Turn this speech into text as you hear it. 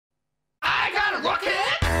got a rocket!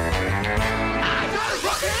 I got a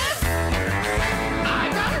rocket! I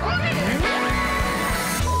got a rocket!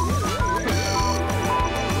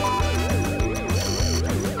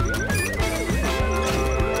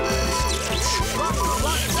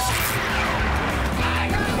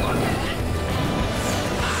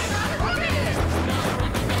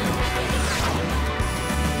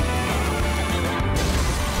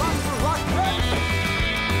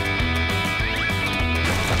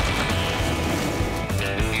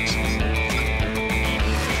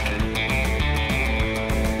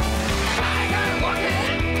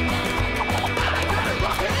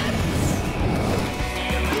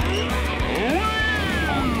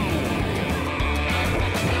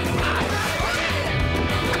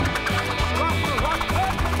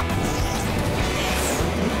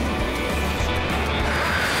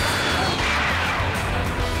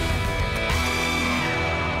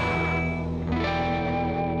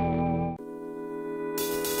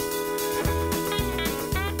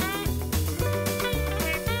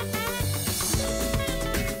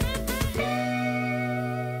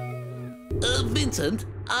 Vincent,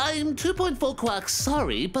 I'm 2.4 quarks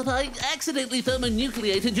sorry, but I accidentally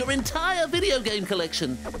thermonucleated your entire video game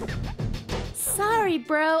collection. Sorry,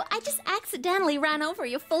 bro. I just accidentally ran over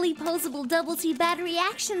your fully posable double T battery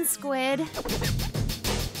action squid.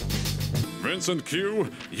 Vincent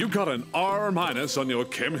Q, you got an R- on your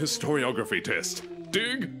chem historiography test.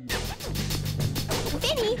 Dig?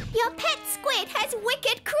 Vinny, your pet squid has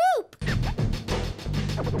wicked croup.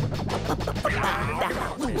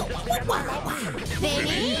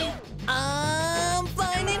 Vinny? I'm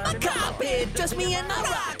flying in my carpet, just me and my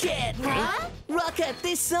rocket. Huh? Rocket,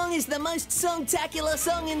 this song is the most songtacular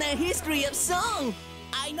song in the history of song.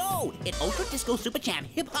 I know! It Ultra Disco Super Champ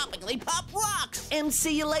hip-hoppingly pop rocks!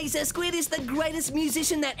 MC Laser Squid is the greatest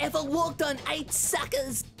musician that ever walked on 8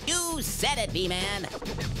 suckers. You said it, V-Man!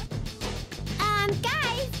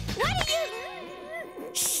 Guys, what are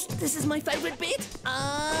you... Shh, this is my favorite bit.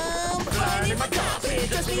 I'm flying in my carpet,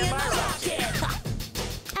 just me and my rocket.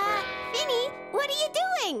 Vinny, what are you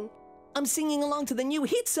doing? I'm singing along to the new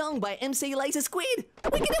hit song by MC Laser Squid.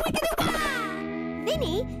 Wickedy, wickedy, wah!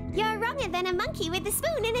 Vinny, you're wronger than a monkey with a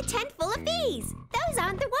spoon in a tent full of bees. Those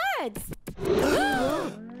aren't the words.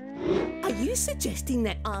 Are you suggesting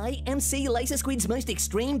that I, MC Laser Squid's most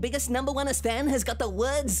extreme, biggest #1 fan, has got the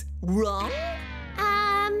words wrong?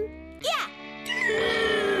 Yeah.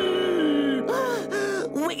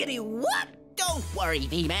 Wiggity what? Don't worry,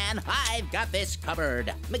 V-Man. I've got this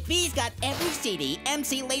covered. McVee's got every CD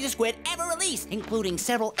MC Laser Squid ever released, including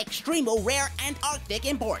several extremo rare Antarctic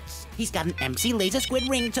imports. He's got an MC Laser Squid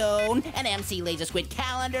ringtone, an MC Laser Squid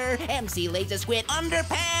calendar, MC Laser Squid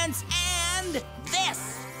underpants, and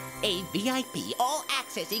this! A VIP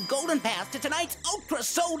all-accessy golden pass to tonight's ultra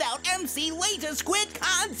sold-out MC Laser Squid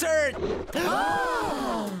concert!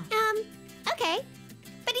 Okay.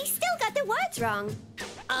 But he still got the words wrong.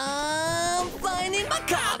 I'm flying in my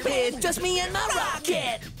carpet, just me and my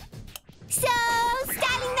rocket. So,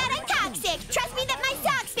 styling that I'm toxic. Trust me that my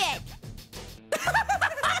socks fit.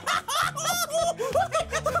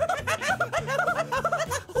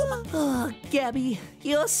 Oh, Gabby,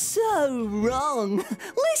 you're so wrong.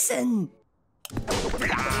 Listen.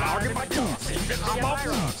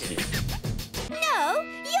 No,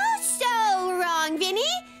 you're so wrong,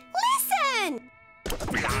 Vinny. Listen.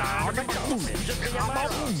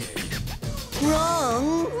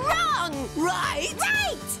 Wrong. Wrong. Right.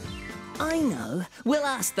 Right. I know. We'll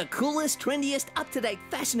ask the coolest, trendiest, up-to-date,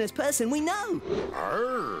 fashionist person we know.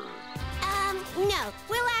 No.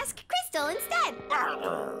 We'll ask Crystal instead.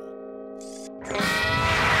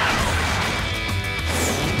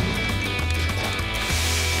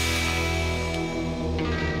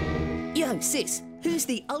 Yo, sis, who's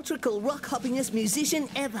the ultra-cool rock-hoppingest musician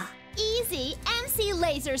ever? Easy, MC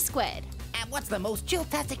Laser Squid. And what's the most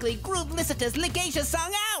chill-tastically groove-licitous ligacious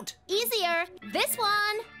song out? Easier. This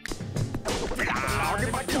one.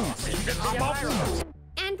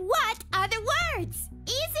 And what are the words?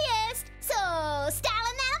 Easiest. So,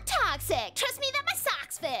 styling that I'm toxic. Trust me that my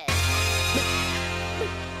socks fit.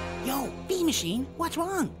 Yo, V-Machine, what's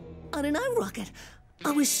wrong? I don't know, Rocket.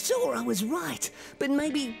 I was sure I was right, but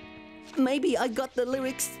maybe I got the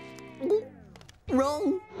lyrics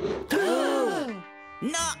wrong.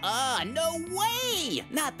 Nuh-uh, no way!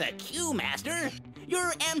 Not the Q-Master.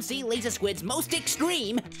 You're MC Laser Squid's most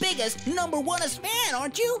extreme, biggest, #1 fan,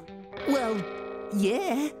 aren't you? Well,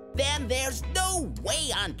 yeah. Then there's no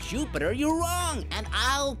way on Jupiter you're wrong, and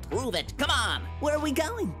I'll prove it. Come on. Where are we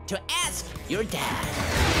going? To ask your dad.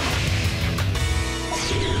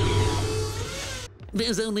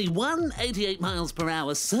 There's only one 88 miles per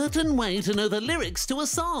hour certain way to know the lyrics to a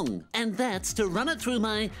song, and that's to run it through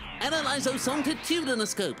my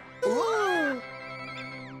analyzo-songtitudinoscope. Ooh.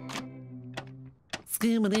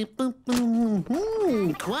 Skimmity boom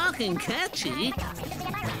boom, quacking catchy.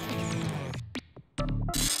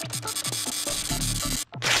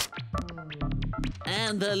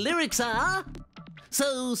 And the lyrics are,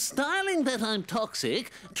 so styling that I'm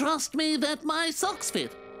toxic, trust me that my socks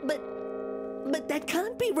fit. But that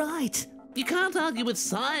can't be right. You can't argue with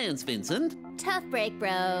science, Vincent. Tough break,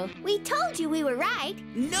 bro. We told you we were right.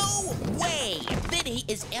 No way! Vinny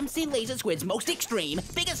is MC Laser Squid's most extreme,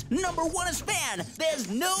 biggest #1est fan. There's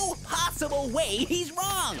no possible way he's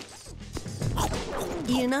wrong.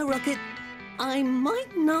 You know, Rocket, I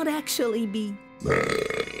might not actually be...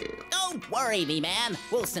 Don't worry, V-Man.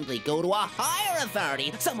 We'll simply go to a higher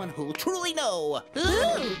authority, someone who'll truly know.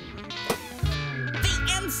 Ooh!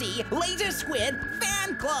 The MC Laser Squid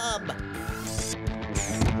Fan Club.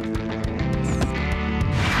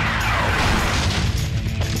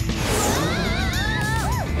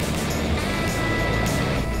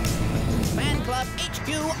 Fan Club HQ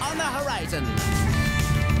on the horizon.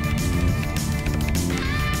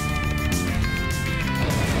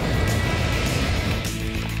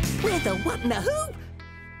 Where the what and the who?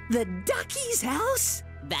 The Ducky's house?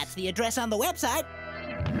 That's the address on the website.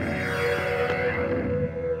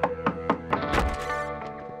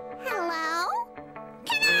 Hello?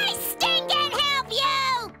 Can I stinking help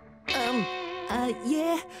you?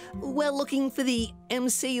 Yeah. We're looking for the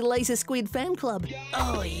MC Laser Squid Fan Club.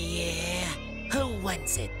 Oh, yeah. Who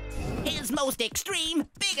wants it? His most extreme,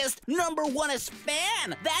 biggest, #1est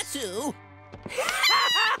fan. That's who.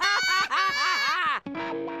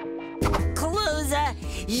 Closer!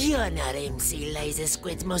 You're not MC Laser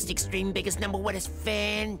Squid's most extreme, biggest, #1est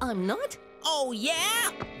fan. I'm not? Oh,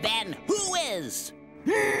 yeah? Then who is?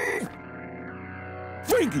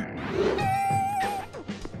 Frankie!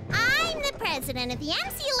 I'm the president of the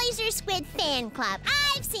MC Laser Squid Fan Club.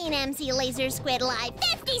 I've seen MC Laser Squid live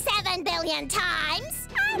 57 billion times.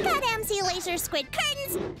 I've got MC Laser Squid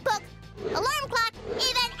curtains, book, alarm clock,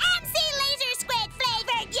 even MC Laser Squid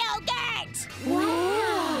flavored yogurt.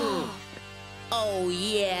 Wow. Oh,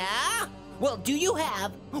 yeah? Well, do you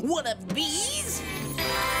have one of these?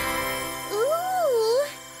 Ooh.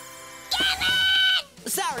 Give it!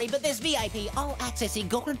 Sorry, but this VIP all-accessy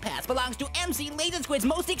golden pass belongs to MC Laser Squid's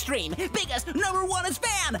most extreme, biggest, #1est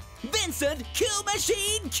fan, Vincent Q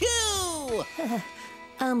Machine Q!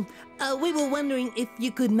 We were wondering if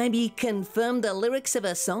you could maybe confirm the lyrics of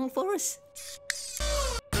a song for us?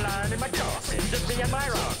 Lying in my coffin, just me and my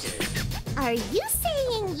rocket. Are you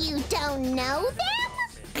saying you don't know them?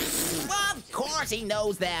 Of course he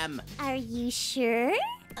knows them. Are you sure?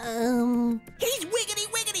 He's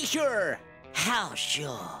wiggity sure. How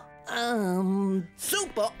sure?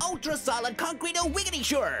 Super ultra solid concreto wiggity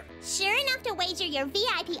sure. Sure enough to wager your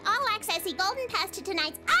VIP all-accessy golden pass to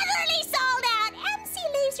tonight's utterly sold-out MC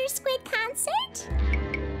Laser Squid concert?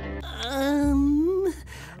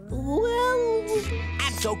 Well...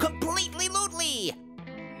 Abso-completely lootly.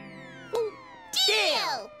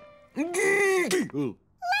 Deal! Let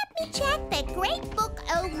me check the great book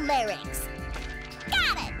of lyrics.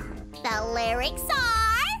 Got it! The lyrics are...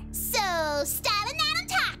 So styling that I'm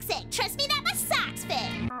toxic. Trust me that my socks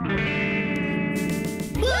fit.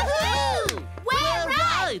 Woohoo! We're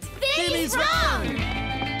right! Vinny's wrong!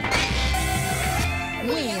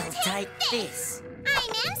 We'll take this.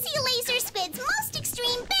 I'm MC Laser Squid's most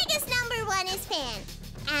extreme, biggest #1est fan.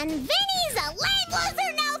 And Vinny's a lame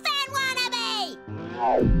loser, no fan wannabe!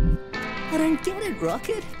 I don't get it,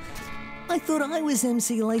 Rocket. I thought I was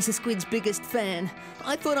MC Laser Squid's biggest fan.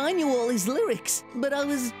 I thought I knew all his lyrics, but I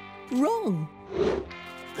was wrong.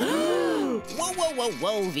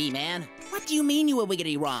 Whoa, V-Man. What do you mean you were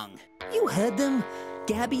wiggity wrong? You heard them.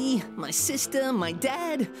 Gabby, my sister, my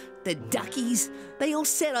dad, the Duckies. They all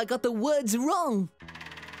said I got the words wrong.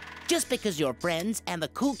 Just because your friends and the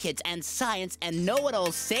cool kids and science and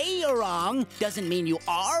know-it-alls say you're wrong doesn't mean you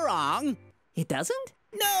are wrong. It doesn't?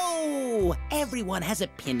 No! Everyone has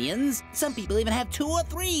opinions. Some people even have 2 or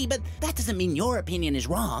 3, but that doesn't mean your opinion is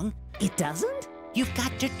wrong. It doesn't? You've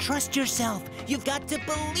got to trust yourself. You've got to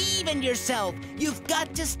believe in yourself. You've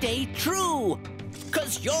got to stay true.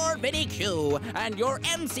 'Cause you're Vinny Q, and you're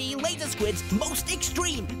MC Laser Squid's most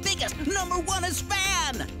extreme, biggest, #1est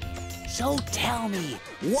fan. So tell me,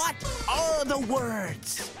 what are the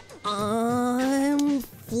words? I'm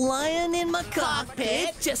flying in my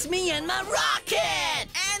cockpit, just me and my rocket!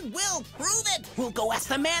 And we'll prove it! We'll go ask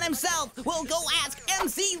the man himself! We'll go ask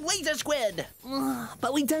MC Laser Squid!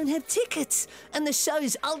 But we don't have tickets, and the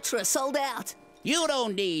show's ultra sold out. You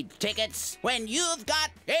don't need tickets when you've got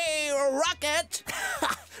a rocket.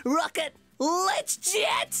 Rocket, let's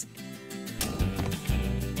jet!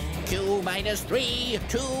 Q minus 3,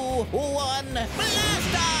 2, 1,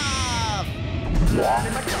 blast off!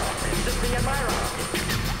 Flying my coffin, just me and my rocket.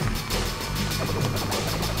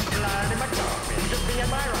 Flying my coffin, just me and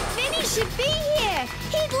my rocket. Vinny should be here.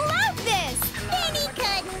 He'd love this. Vinny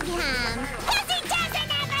couldn't come because he doesn't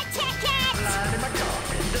have a ticket. Flying my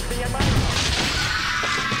coffin, just me and my rocket.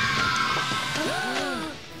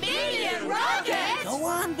 Vinny and Rocket? Go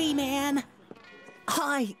on, V-Man.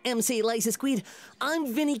 Hi, MC Laser Squid.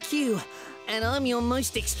 I'm Vinny Q, and I'm your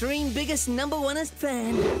most extreme, biggest, number one-est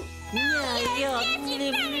fan.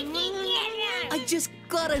 I just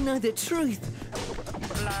gotta know the truth.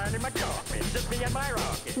 Flying my coffin, just me and my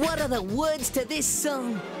rocket. What are the words to this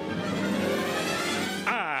song?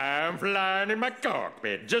 I'm flying in my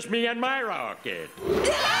cockpit, just me and my rocket.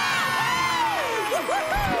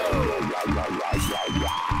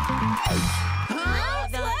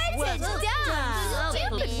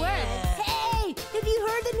 Hey, have you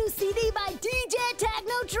heard the new CD by DJ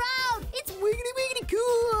Techno Trout? It's wiggity wiggity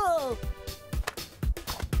cool.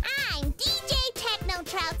 I'm DJ Techno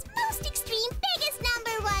Trout's most extreme, biggest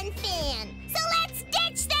 #1 fan. So let's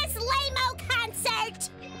ditch this lame-o concert.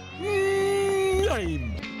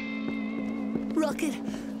 Rocket,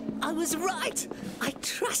 I was right. I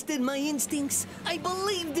trusted my instincts. I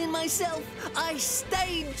believed in myself. I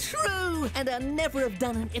stayed true. And I'd never have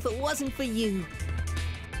done it if it wasn't for you.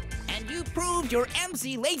 And you proved you're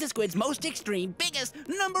MC Laser Squid's most extreme, biggest,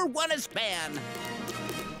 #1est fan.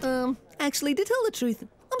 Actually, to tell the truth,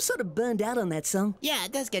 I'm sort of burned out on that song. Yeah,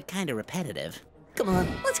 it does get kind of repetitive. Come on,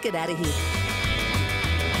 let's get out of here.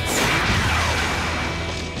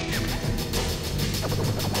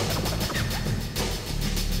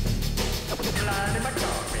 Flying in my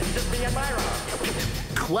cockpit, just me and my rocket.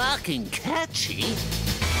 Quacking catchy?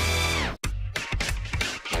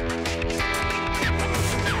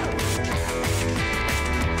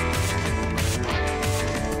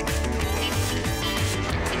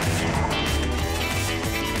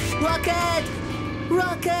 Rocket!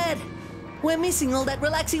 Rocket! We're missing all that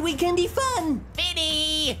relaxy weekendy fun!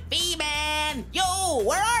 Vinny! V-Man! Yo,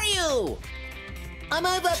 where are you? I'm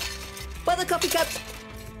over by the coffee cups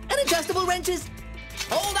and adjustable wrenches.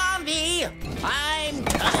 Hold on, V. I'm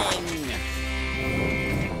coming.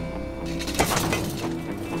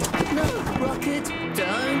 No, Rocket,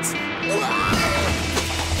 don't.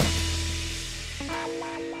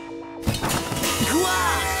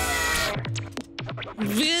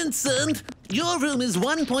 Vincent, your room is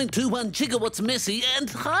 1.21 gigawatts messy and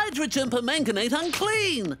hydrogen permanganate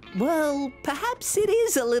unclean. Well, perhaps it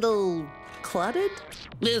is a little cluttered.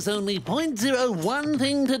 There's only 0.01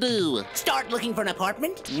 thing to do. Start looking for an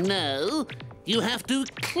apartment? No, you have to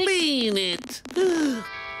clean it.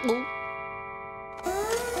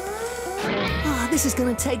 Oh, this is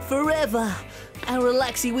gonna take forever. Our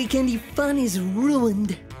relaxy weekendy fun is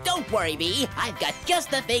ruined. Don't worry, V. I've got just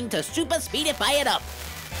the thing to super speedify it up.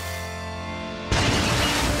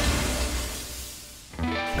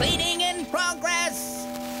 Cleaning in progress.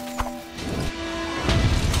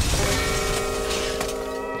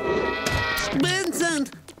 Vincent,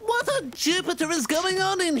 what on Jupiter is going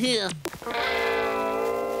on in here?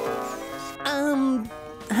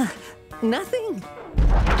 Nothing.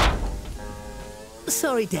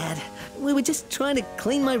 Sorry, Dad. We were just trying to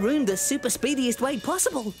clean my room the super speediest way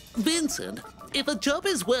possible. Vincent, if a job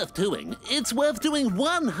is worth doing, it's worth doing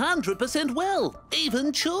 100% well,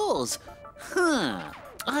 even chores.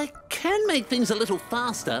 I can make things a little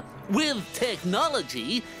faster with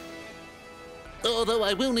technology. Although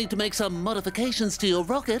I will need to make some modifications to your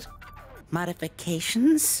rocket.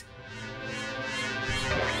 Modifications?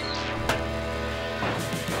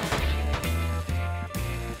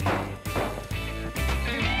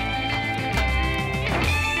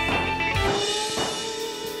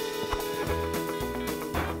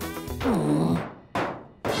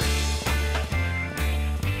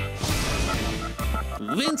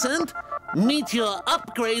 Vincent, meet your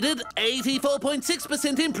upgraded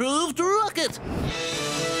 84.6% improved rocket.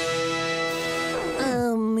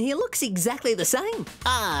 He looks exactly the same.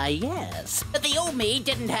 Ah, yes. But the old me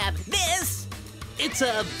didn't have this. It's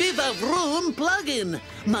a Viva Vroom plug-in,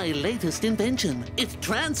 my latest invention. It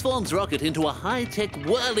transforms Rocket into a high-tech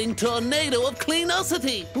whirling tornado of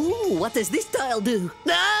cleanosity. Ooh, what does this dial do?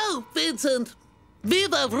 No, Vincent.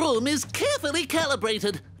 Viva Vroom is carefully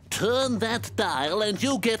calibrated. Turn that dial and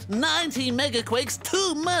you'll get 90 megaquakes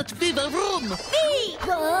too much Viva Vroom.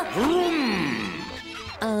 Viva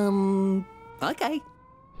Okay.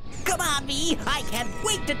 Come on, V. I can't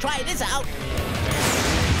wait to try this out.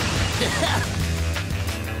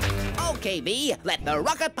 Okay, V, let the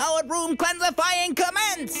rocket-powered room cleansifying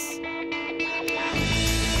commence!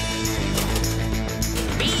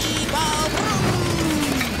 Viva Vroom!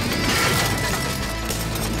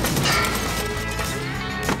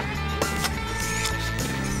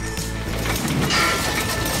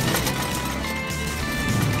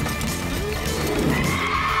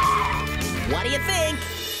 What do you think?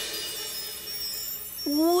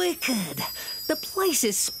 Wicked. The place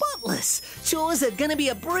is spotless. Chores are gonna be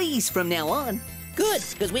a breeze from now on. Good,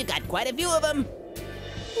 because we've got quite a few of them.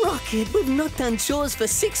 Rocket, we've not done chores for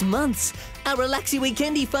 6 months. Our relaxy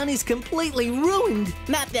weekendy fun is completely ruined.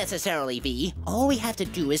 Not necessarily, V. All we have to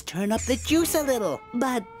do is turn up the juice a little.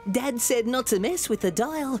 But Dad said not to mess with the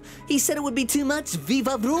dial. He said it would be too much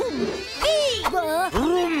Viva Vroom. Viva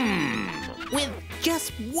Vroom! With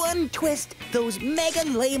just one twist, those mega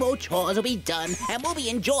lame-o chores will be done, and we'll be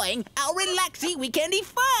enjoying our relaxy weekendy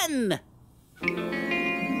fun!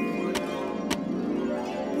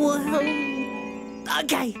 Well,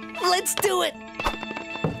 okay, let's do it.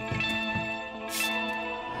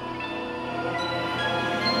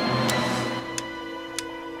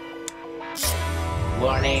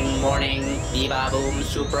 Warning, warning, Viva Boom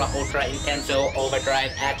Super Ultra Intenso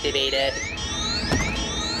Overdrive activated.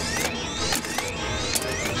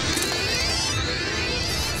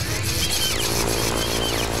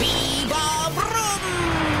 Viva Vroom!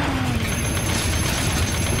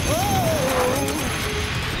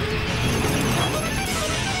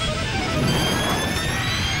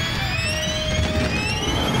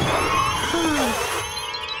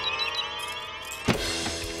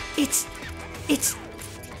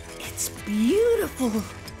 It's beautiful.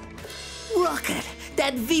 Rocket,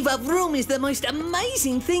 that Viva Vroom is the most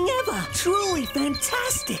amazing thing ever. Truly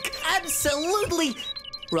fantastic. Absolutely.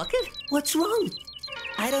 Rocket, what's wrong?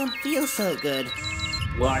 I don't feel so good.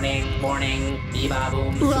 Warning, warning, Viva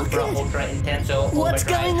Boom Rocket? Super Ultra Intenso What's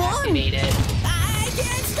Overdrive going on? activated. I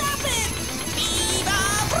can't stop it! Viva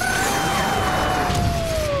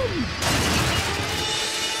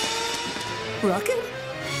Vroom! Rocket?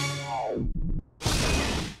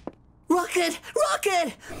 Rocket!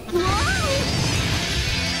 Rocket!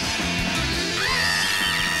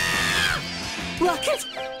 Rocket!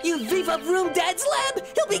 You Viva Vroom Dad's lab?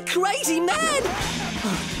 He'll be crazy mad!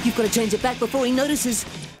 Oh, you've got to change it back before he notices.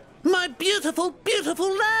 My beautiful,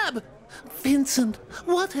 beautiful lab! Vincent,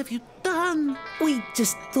 what have you done? We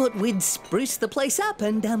just thought we'd spruce the place up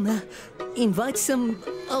and invite some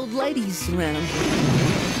old ladies around.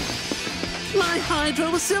 My hydro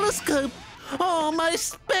oscilloscope! Oh, my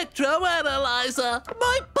spectroanalyzer!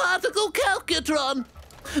 My particle calcutron!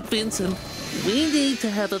 Vincent, we need to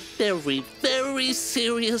have a very, very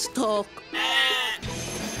serious talk.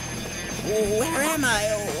 Where am I?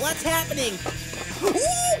 What's happening? Ooh,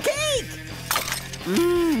 cake!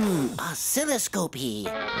 Oscilloscopy.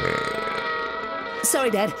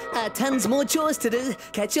 Sorry, Dad. Tons more chores to do.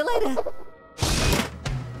 Catch you later.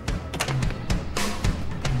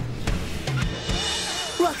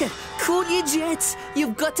 Rocket, cool your jets.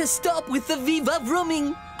 You've got to stop with the Viva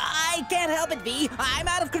Vrooming. I can't help it, V. I'm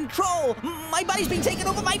out of control. My body's being taken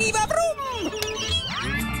over by Viva Vroom!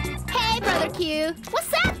 Hey, Brother Q.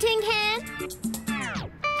 What's up, Tin Can?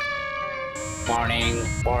 Warning,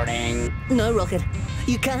 warning. No, Rocket.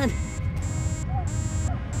 You can't.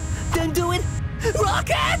 Don't do it.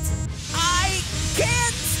 Rocket! I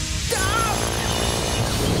can't stop!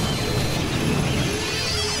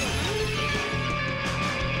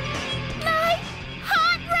 My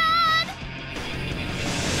hot rod!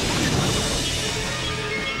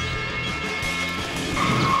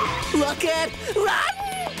 Rocket, run!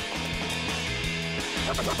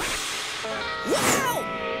 Wow!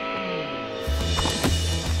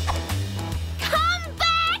 Come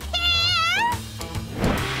back here!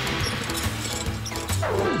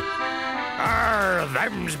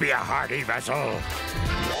 Them's be a hardy vessel.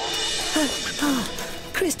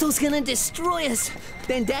 Crystal's gonna destroy us.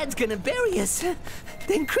 Then Dad's gonna bury us.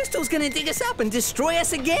 Then Crystal's gonna dig us up and destroy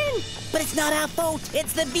us again. But it's not our fault.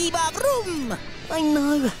 It's the Viva Vroom! I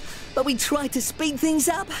know, but we tried to speed things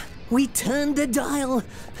up. We turned the dial.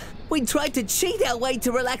 We tried to cheat our way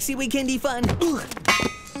to relaxy weekendy fun.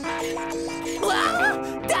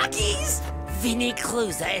 Ah, duckies! Vinny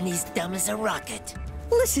Cruiser and he's dumb as a rocket.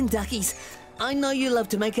 Listen, duckies, I know you love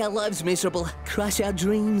to make our lives miserable, crush our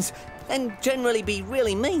dreams, and generally be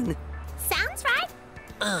really mean. Sounds right.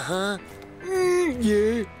 Uh-huh.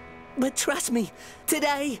 Yeah. But trust me,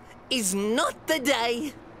 today is not the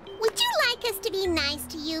day. Would you like us to be nice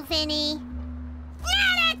to you, Vinny?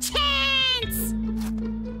 Not a chance!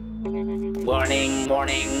 Warning,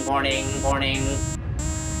 warning, warning, warning.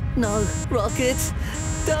 No, Rocket,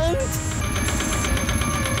 don't!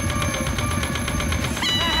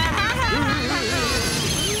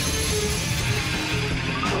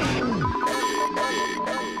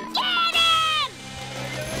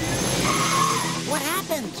 What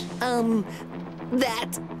happened?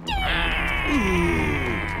 That.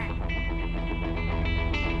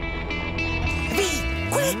 V,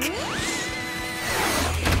 quick!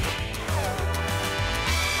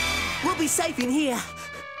 We'll be safe in here.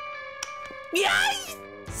 Yay!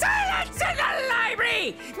 Silence in the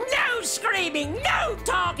library! No screaming, no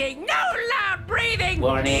talking, no loud breathing!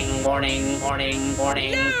 Warning, warning, warning,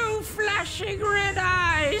 warning. No flashing red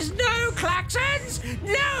eyes, no klaxons,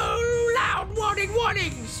 no loud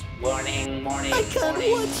warnings! Warning, warning, I can't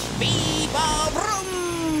warning. watch. Viva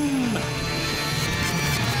Vroom!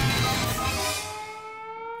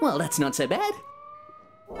 Well, that's not so bad.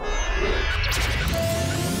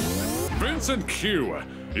 Vincent Q,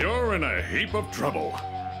 you're in a heap of trouble.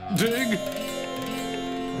 Dig?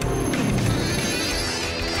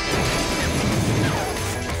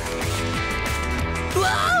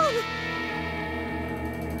 Whoa!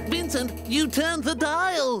 Vincent, you turned the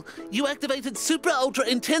dial. You activated Super Ultra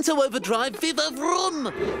Intenso Overdrive Viva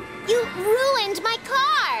Vroom. You ruined my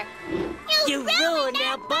car! You ruined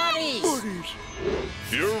our bodies!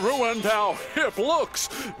 You ruined our hip looks.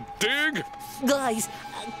 Dig? Guys,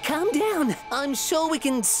 calm down. I'm sure we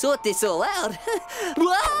can sort this all out.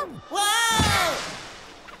 Whoa! Whoa!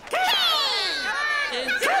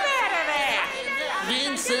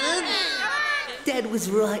 Vincent? Dad was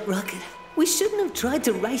right, Rocket. We shouldn't have tried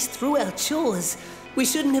to race through our chores. We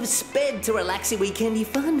shouldn't have sped to relaxing weekendy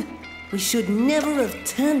fun. We should never have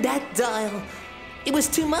turned that dial. It was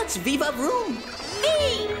too much Viva Vroom.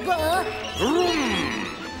 Viva!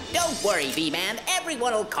 Don't worry, V-Man.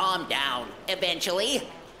 Everyone will calm down eventually.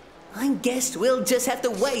 I guess we'll just have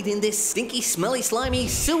to wait in this stinky, smelly, slimy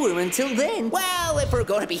sewer until then. Well, if we're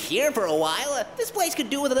going to be here for a while, this place could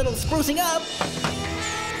do with a little sprucing up.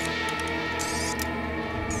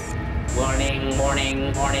 Warning,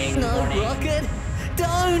 warning, warning, No, warning. Rocket,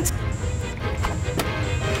 don't!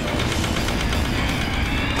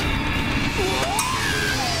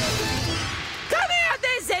 Come here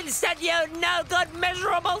this instant, you no-good,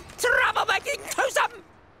 miserable, trouble-making twosome!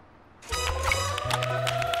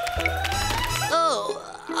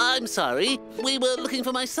 Oh, I'm sorry. We were looking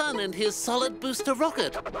for my son and his solid booster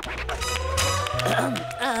rocket.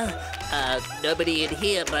 Nobody in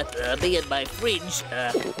here but me and my fridge.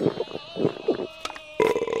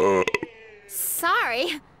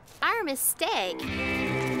 Sorry, our mistake.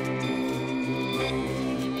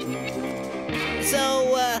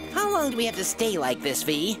 So, how long do we have to stay like this,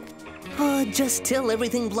 V? Oh, just till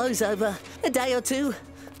everything blows over. A day or two.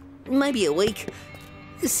 Maybe a week.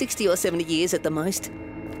 60 or 70 years at the most.